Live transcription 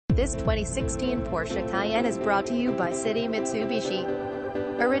This 2016 Porsche Cayenne is brought to you by City Mitsubishi.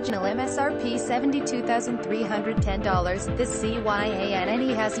 Original MSRP $72,310. This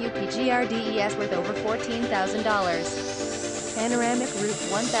Cayenne has UPGRDES worth over $14,000. Panoramic roof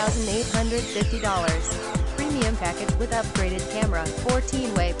 $1,850. Premium package with upgraded camera,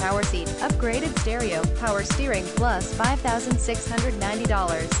 14-way power seat, upgraded stereo, power steering, plus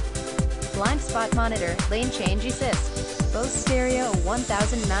 $5,690. Blind spot monitor, lane change assist. Bose stereo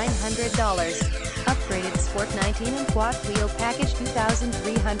 $1,900. Upgraded Sport 19 and quad wheel package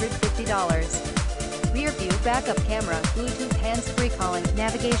 $2,350. Rear view backup camera, Bluetooth hands-free calling,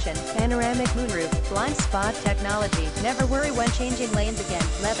 navigation, panoramic moonroof, blind spot technology, never worry when changing lanes again,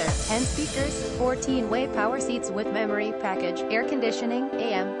 leather, 10 speakers, 14-way power seats with memory package, air conditioning,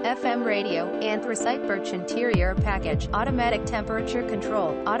 AM, FM radio, anthracite birch interior package, automatic temperature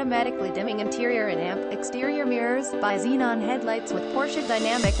control, automatically dimming interior and amp, exterior mirrors, bi-xenon headlights with Porsche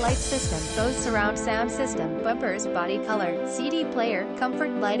dynamic light system, Bose surround sound system, bumpers, body color, CD player,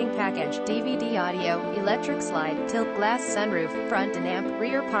 comfort lighting package, DVD audio, electric slide, tilt glass sunroof, front and amp,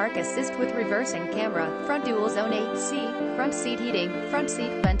 rear park assist with reversing camera, front dual zone AC, front seat heating, front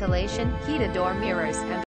seat ventilation, heated door mirrors, and